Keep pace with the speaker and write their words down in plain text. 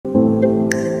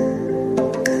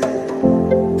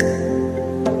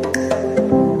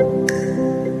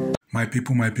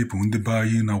people,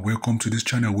 now welcome to this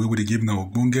channel where we give now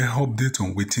ogbonge update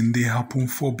on wetin dey happen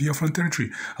for Biafran territory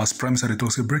as Prime Minister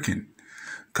talks breaking.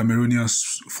 Cameroonian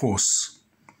force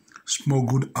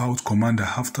smuggled out Cømmander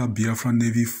after Biafran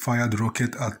Navy fired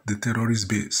rocket at the terrorist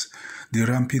base. The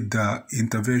Rapid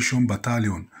Intervention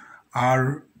Battalion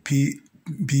RPBIR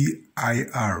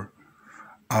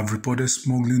have reported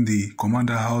smuggling the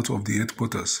Cømmander out of the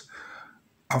headquarters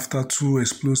after two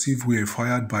explosives were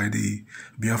fired by the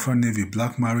Biafran Navy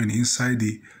Black Marine inside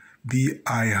the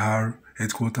BIR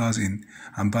headquarters in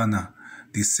Abana,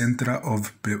 the center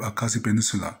of the Akasi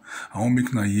Peninsula. I want to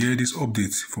make now hear this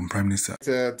update from Prime Minister.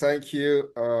 Thank you,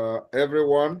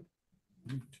 everyone.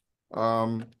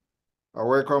 I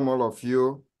welcome all of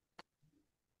you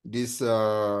this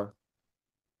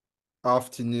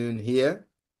afternoon here.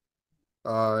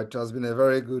 It has been a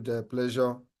very good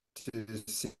pleasure to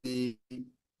see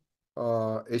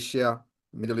Asia,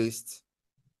 Middle East,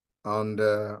 and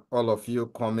all of you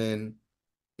coming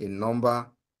in number.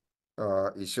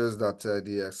 It shows that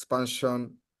the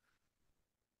expansion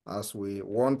as we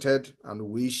wanted and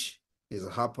wish is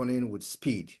happening with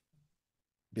speed.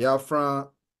 Biafra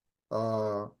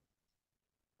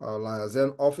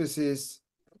liaison offices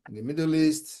in the Middle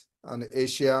East and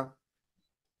Asia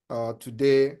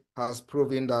today has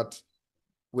proven that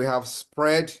we have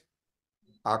spread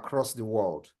across the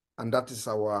world, and that is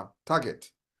our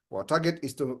target. Our target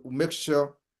is to make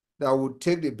sure that we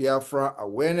take the Biafra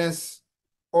awareness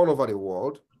all over the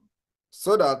world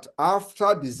so that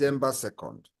after December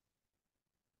 2nd,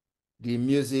 the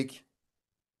music,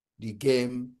 the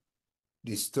game,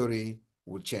 the story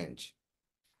will change.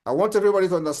 I want everybody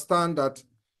to understand that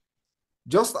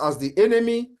just as the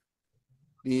enemy,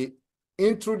 the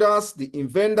intruders, the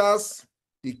invaders,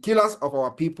 the killers of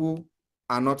our people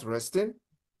are not resting,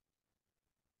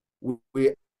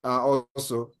 we are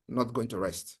also not going to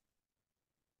rest.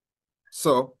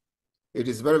 So it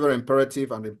is very, very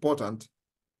imperative and important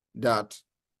that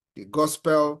the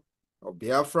gospel of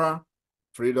Biafra,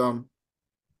 freedom,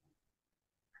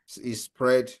 is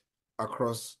spread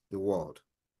across the world.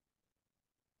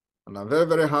 And I'm very,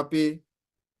 very happy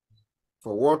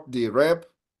for what the rep,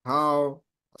 how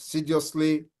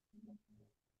assiduously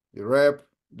the rep,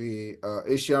 the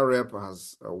Asia rep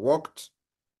has worked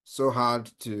so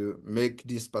hard to make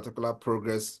this particular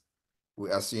progress we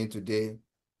are seeing today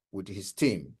with his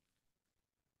team.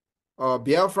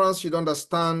 Biafrans should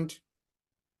understand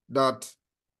that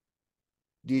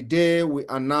the day we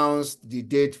announced the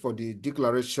date for the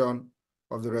declaration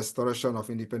of the restoration of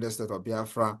independent state of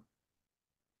Biafra,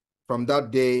 from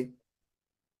that day,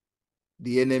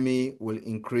 the enemy will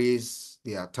increase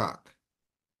the attack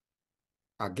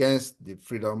against the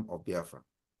freedom of Biafra.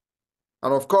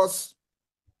 And of course,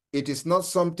 it is not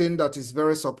something that is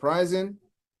very surprising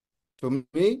to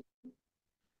me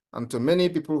and to many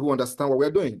people who understand what we're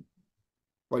doing.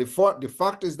 But the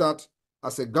fact is that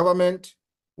as a government,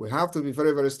 we have to be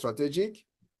very, very strategic.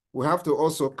 We have to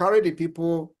also carry the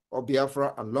people of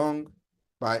Biafra along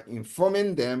by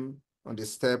informing them on the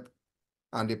step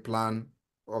and the plan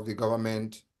of the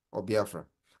government of Biafra.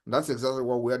 And that's exactly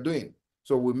what we are doing.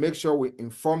 So we make sure we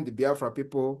inform the Biafra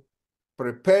people,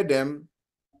 prepare them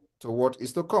to what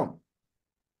is to come.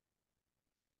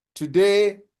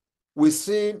 Today, we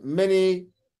see many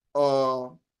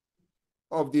of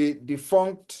the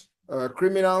defunct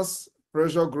criminals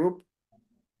pressure group.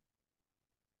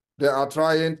 They are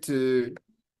trying to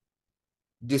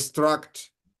distract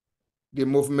the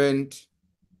movement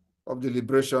of the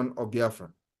liberation of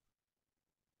Biafra.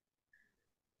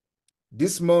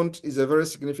 This month is a very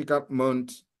significant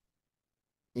month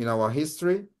in our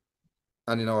history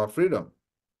and in our freedom.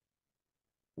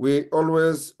 We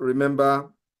always remember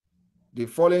the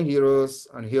fallen heroes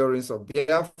and heroines of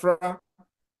Biafra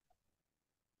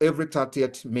every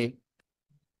 30th May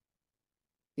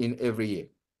in every year.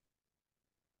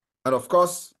 And of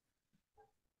course,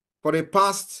 for the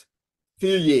past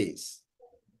few years,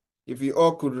 if you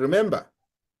all could remember,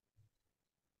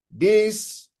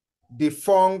 this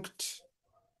defunct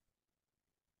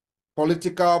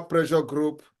political pressure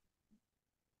group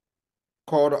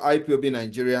called IPOB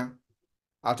Nigeria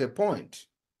at a point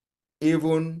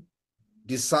even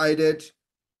decided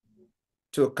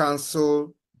to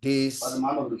cancel this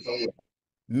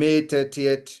May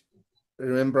 30th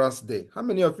Remembrance Day. How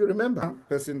many of you remember?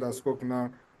 The person that spoke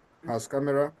now has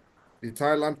camera. The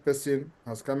Thailand person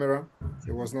has camera.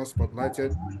 It was not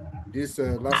spotlighted. This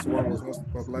last one was not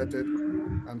spotlighted.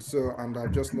 And I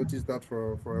just noticed that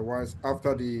for a while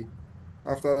after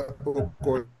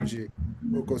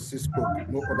Okosi spoke,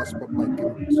 no other spotlight came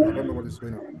on. So I don't know what is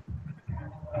going on.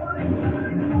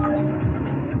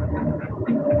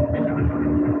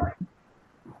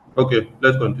 Okay,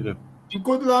 let's continue.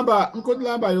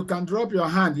 Nkudlamba, you can drop your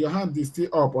hand. Your hand is still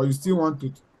up, or you still want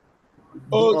to?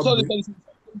 Oh, sorry.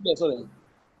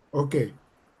 Okay.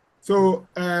 So,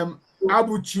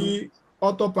 Abuchi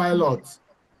Autopilot,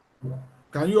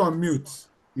 can you unmute?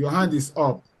 Your hand is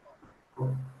up.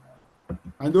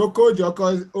 And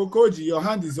Okoji, your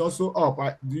hand is also up.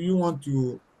 Do you want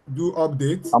to do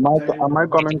updates? Am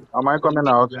I coming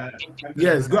out?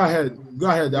 Yes, go ahead. Go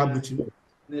ahead, Abuchi.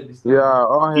 Yeah,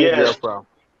 on here, Yes. Biafra.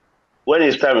 When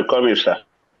it's time, come in, sir.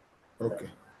 Okay.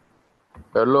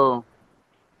 Hello.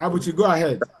 Abuchi, go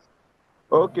ahead.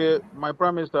 Okay, my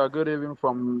Prime Minister, good evening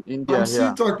from India. I'm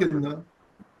still talking now.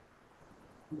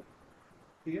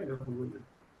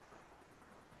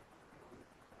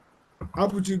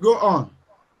 Abuchi, go on.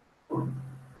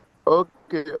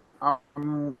 Okay,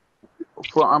 I'm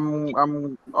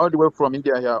all the way from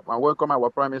India here. I welcome our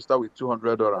Prime Minister with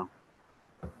 $200.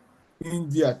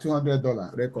 India,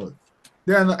 $200 record.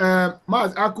 Then,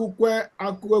 Mas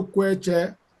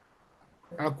Akukweche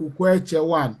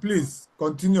 1, please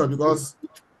continue because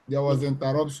there was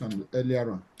interruption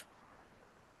earlier on.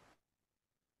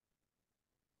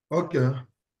 Okay,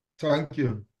 thank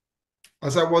you.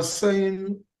 As I was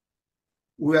saying,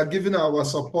 we are giving our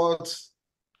support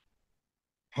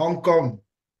Hong Kong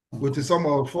with a sum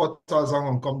of 4,000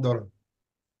 Hong Kong dollars.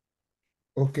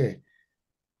 Okay.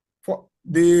 For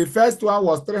the first one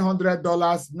was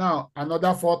 $300. Now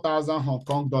another 4,000 Hong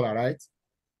Kong dollar, right?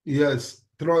 Yes,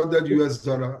 300 US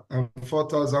dollar and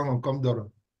 4,000 Hong Kong dollar.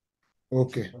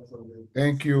 Okay.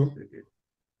 Thank you.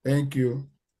 Thank you.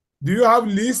 Do you have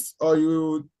lists or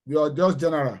you're just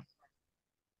general?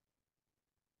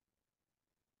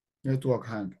 Network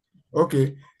hang.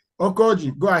 Okay.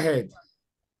 Okoji, go ahead.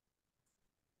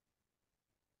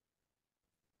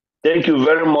 Thank you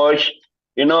very much.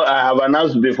 You know, I have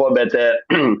announced before, but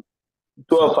two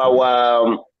of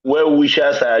our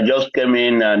well-wishers just came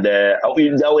in, and we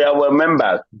have a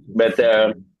member, but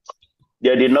they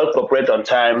did not cooperate on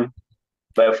time.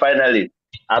 But finally,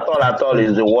 at all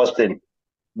is the worst thing.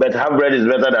 But half bread is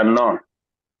better than none.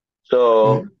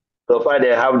 So, so far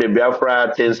they have the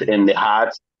Biafra things in the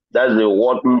heart. That's the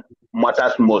what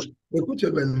matters most.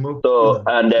 So,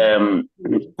 and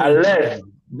unless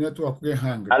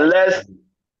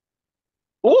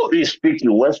who is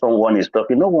speaking when someone is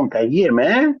talking, no one can hear,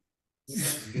 man.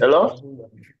 Hello?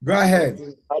 Go ahead.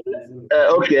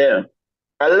 Okay.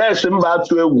 Unless you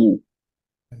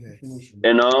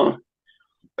know,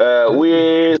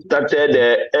 we started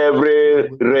every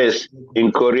race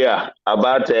in Korea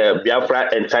about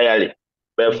Biafra entirely.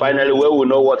 But finally, when we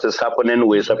know what is happening,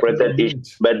 we separated it.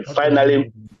 But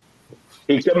finally,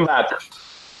 he came back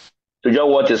to just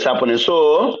what is happening.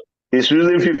 So he's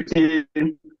using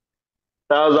 50,000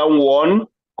 won,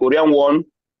 Korean won,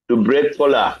 to break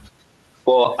collar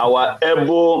for our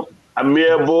able,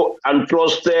 amiable, and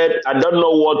trusted, I don't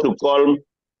know what to call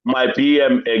my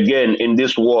PM again in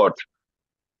this world,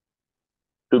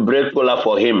 to break collar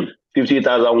for him,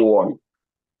 50,000 won.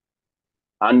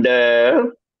 And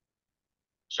the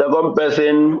second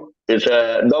person is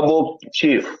a double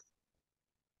chief.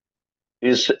 He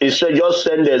just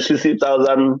send the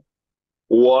 60,000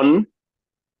 won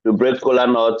to break collar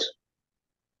knot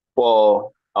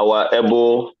for our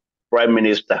able Prime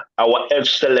Minister, our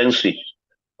Excellency,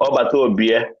 Obata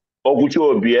Obie, Okwuchi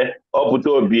Obie, Oputa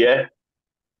Obie.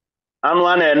 Anu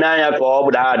a na-ene anya ka ọ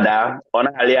bụ daa ọ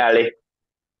na-alị alị.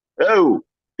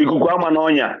 Ikuku ama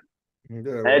n'ọnya.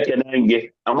 Ekene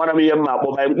gị. Amara m ihe mma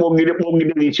akpọba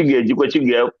kpọgide gị chi ga-ejikwa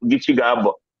chi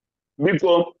ga-abọ.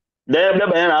 Biko,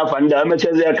 debanye na afa ndị a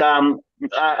mechazie ka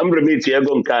m remit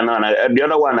ego nke a na the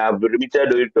other one I've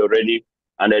remitted it already,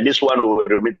 and this one will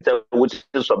be remitted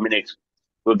within some minutes.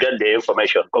 We'll get the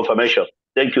information, confirmation.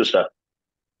 Thank you, sir.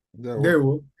 There we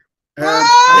go.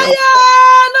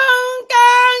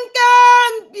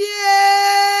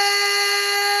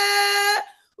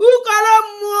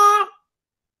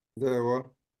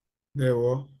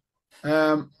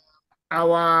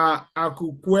 Our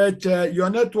Akukweche, your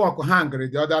network hungry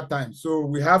the other time, so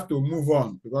we have to move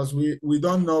on because we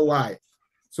don't know why.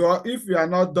 So if you are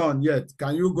not done yet,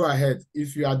 can you go ahead?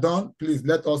 If you are done, please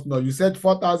let us know. You said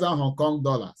 4,000 Hong Kong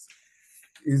dollars.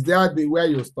 Is that where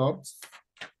you stopped?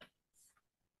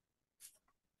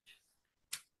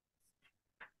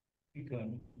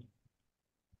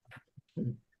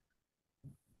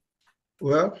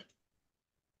 Well,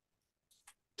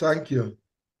 thank you.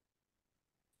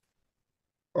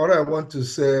 All I want to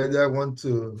say, I want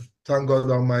to thank God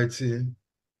Almighty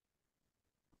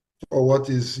for what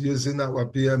He's using our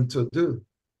PM to do,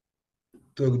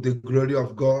 to the glory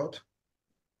of God.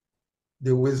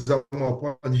 the wisdom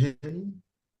upon him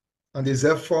and his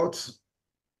efforts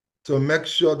to make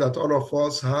sure that all of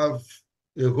us have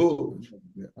a hope,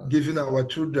 giving our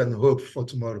children hope for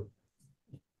tomorrow.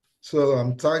 So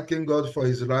I'm thanking God for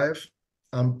his life.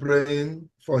 I'm praying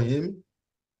for him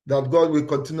that God will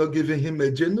continue giving him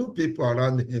a genuine people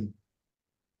around him,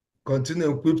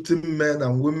 continue equipping men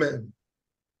and women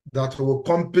that will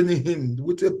accompany him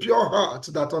with a pure heart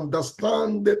that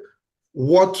understand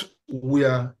what we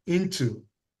are into.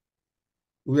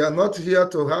 We are not here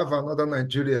to have another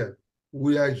Nigeria.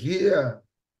 We are here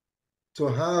to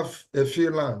have a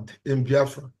Finland in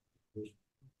Biafra,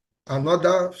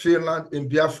 another Finland in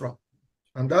Biafra.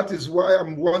 And that is why I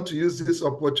want to use this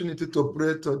opportunity to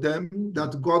pray to them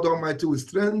that God Almighty will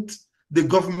strengthen the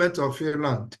government of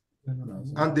Finland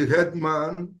and the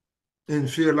headman in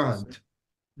Finland,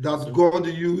 that God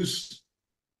use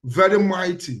very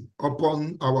mighty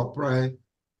upon our Prime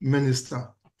Minister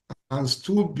and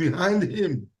stood behind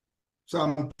him. So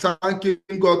I'm thanking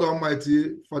God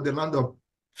Almighty for the land of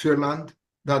Finland,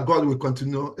 that God will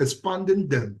continue expanding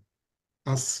them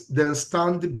as they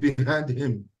stand behind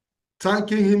him.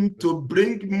 Thanking him to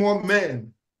bring more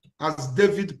men, as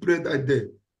David prayed that day,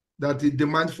 that he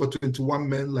demanded for 21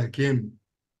 men like him,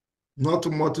 not a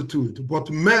multitude, but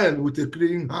men with a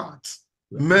clean heart,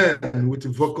 men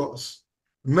with focus,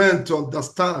 men to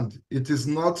understand it is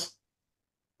not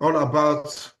all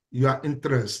about your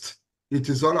interest. It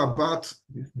is all about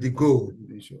the goal.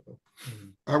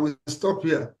 I will stop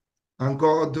here, and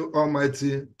God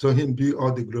Almighty, to him be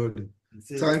all the glory.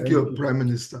 Thank you, Prime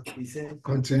Minister.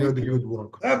 Continue the good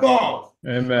work.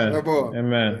 Amen.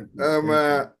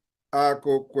 Amen.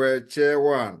 Akụkweche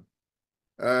one.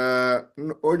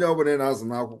 Onye ọbụla na-azụ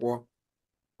n'akwụkwọ,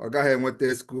 ọ gaghị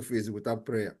enweta school fees without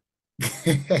prayer.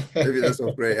 Evidence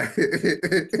of prayer.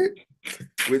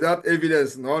 Without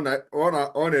evidence, ọ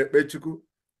na-ekpe Chukwu,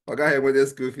 ọ gaghị enweta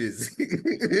school fees.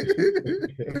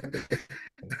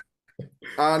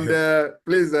 And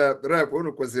please, Rep,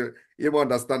 unu kwesịrị ịma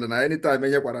understand na anytime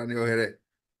enye kwara na ohere,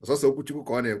 ọsọsọ okwu Chukwu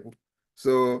ka ọ na-ekwu.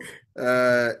 So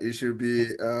it should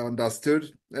be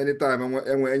understood. Anytime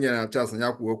enwe enye na chance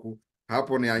ya kwu okwu,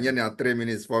 hapụ na anye na 3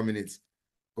 minutes, 4 minutes,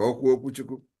 ka okwu okwu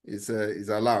Chukwu is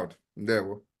allowed.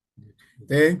 Ndewo.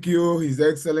 Thank you, His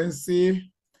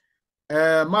Excellency.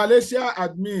 Malaysia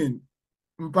admin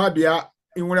Mpabia,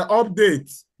 in an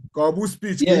update, Kabu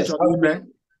speech. Yes,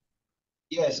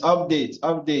 yes, update.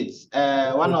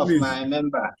 One of my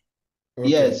member, okay.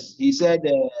 Yes, he said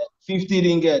 50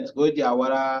 ringgit go to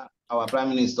our Prime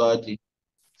Minister.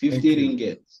 50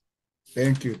 ringgit.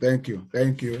 Thank you.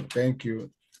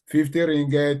 50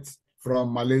 ringgit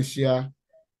from Malaysia.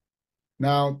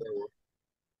 Now,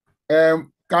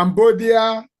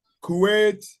 Cambodia,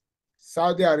 Kuwait,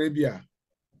 Saudi Arabia.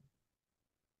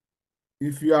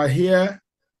 If you are here,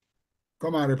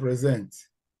 come and represent.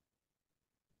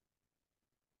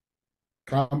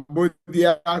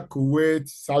 Cambodia, Kuwait,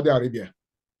 Saudi Arabia.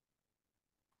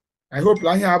 I hope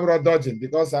I have dodging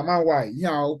because I'm not why.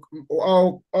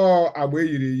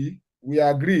 We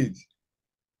agreed.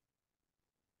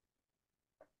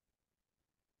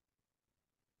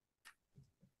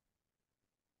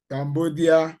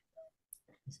 Cambodia,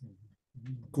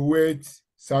 Kuwait,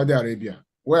 Saudi Arabia.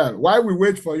 Well, while we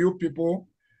wait for you people,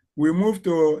 we move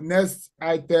to next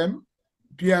item,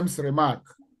 PM's remark.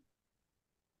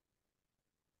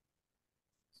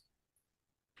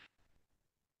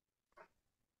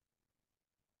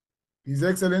 His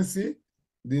Excellency,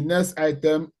 the next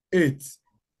item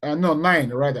 9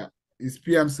 rather, is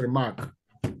PM's remark.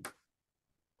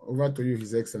 Over to you,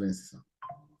 His Excellency.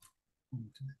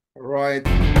 Right.